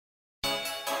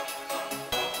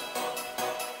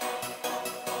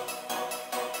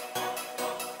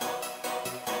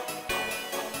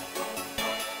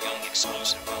Woke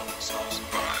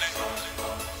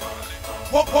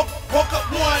up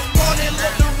one morning,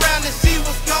 looked around and she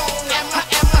was gone.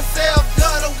 At myself,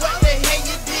 girl, what the hell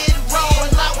you did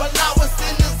wrong? When I was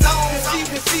in the zone,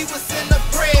 she was in the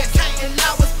press, and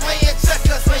I was playing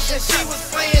checkers, and she was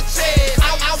playing chess.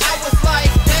 I was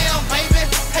like, damn, baby,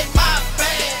 hey, my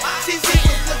bad. She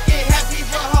was looking happy,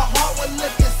 but her heart was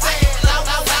looking sad.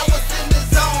 I was in the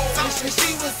zone, and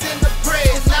she was in the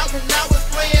press, and I was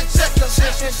playing checkers,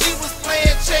 and she was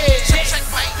playing chess.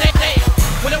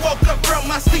 When I woke up from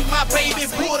my sleep, my baby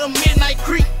pulled a midnight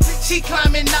creep. She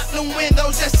climbing out the window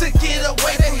just to get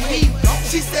away the heat.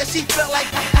 She said she felt like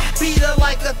I beat her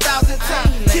like 1,000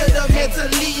 times. Killed her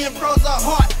mentally and froze her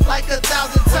heart like 1,000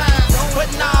 times.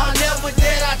 But nah, never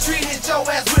did I treated your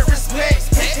ass with respect.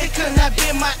 It couldn't have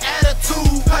been my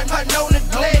attitude, but no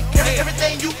neglect.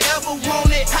 Everything you ever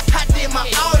wanted, I did my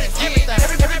audit.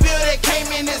 Every bill that came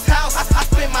in this house, I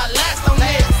spent my last on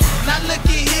that. Now look at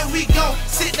here, we gon'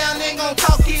 sit down and gon'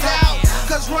 talk it out.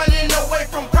 Cause running away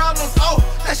from problems, oh,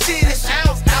 that shit is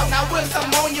out. Now what's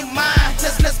on your mind?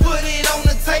 Let's put it on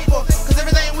the table. Cause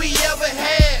everything we ever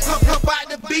had, about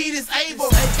to be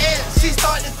disabled. And she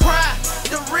started to cry,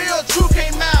 the real truth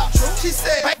came out. She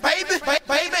said, baby,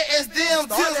 as them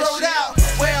tears rolled out.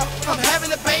 Well, I'm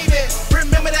having a baby.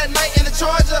 Remember that night in the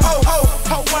Charger? Oh,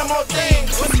 one more thing.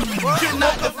 You're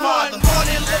not the father.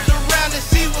 Morning, looked around and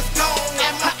she was gone.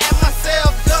 At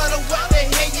myself, girl, what the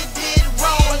hell you did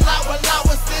wrong? While I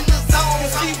was in the zone,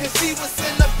 she was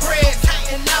in the press,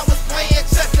 and I was playing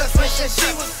checkers, and she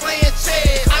was playing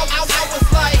chess. I was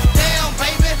like, damn,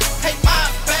 baby, hey, my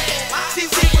bad. She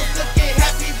was looking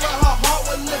happy, but her heart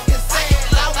was looking sad.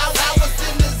 I was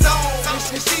in the zone,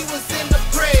 and she was in the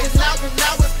press, and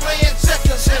I was playing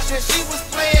checkers, and she was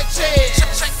playing chess.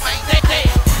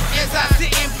 As I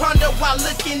sit and ponder while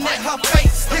looking at her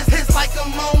face, it's like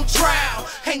I'm on trial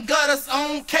and got us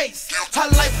on case. Her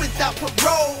life without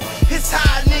parole, it's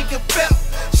how a nigga felt.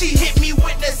 She hit me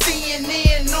with that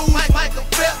CNN news like Michael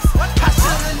Phelps. I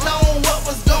should've known what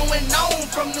was going on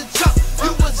from the jump.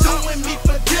 You was doing me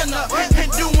for dinner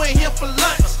and doing him for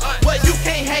lunch. Well, you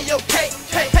can't have your cake.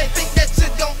 Hey, think that you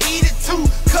gon' eat it too.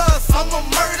 Cause I'ma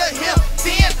murder him,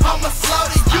 then I'ma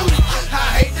slaughter you.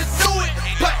 I hate to do it,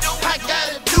 but I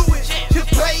gotta do it. You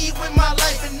played with my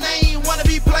life and they ain't wanna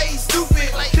be played stupid.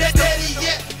 That daddy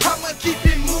yet, I'ma keep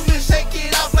it moving, shake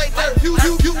it off like dirt. You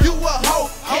a hoe,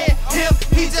 and him,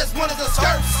 he just wanted a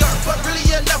skirt. But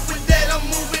really enough with that, I'm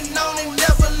moving on and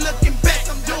never looking back.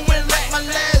 I'm doing like my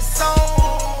last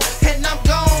song, and I'm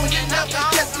gone. You never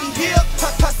catch me here,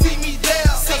 see me there.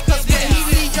 Cause when he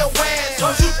leave your ass,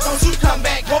 don't you come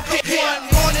back. One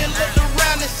morning, looked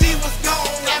around and she was gone.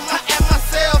 At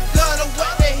myself, girl,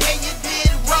 what the hell you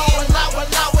did wrong? While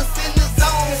I was in the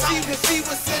zone, she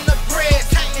was in the press,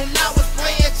 and I was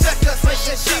playing checkers,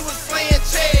 and she was playing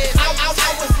chess.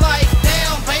 I was like,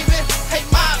 damn, baby, hey,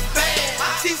 my bad.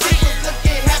 She was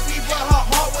looking happy, but her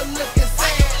heart was looking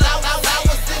sad. I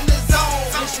was in the zone,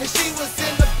 and she was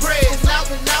in the press,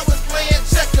 and I was playing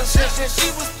checkers, and she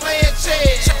was playing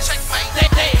chess.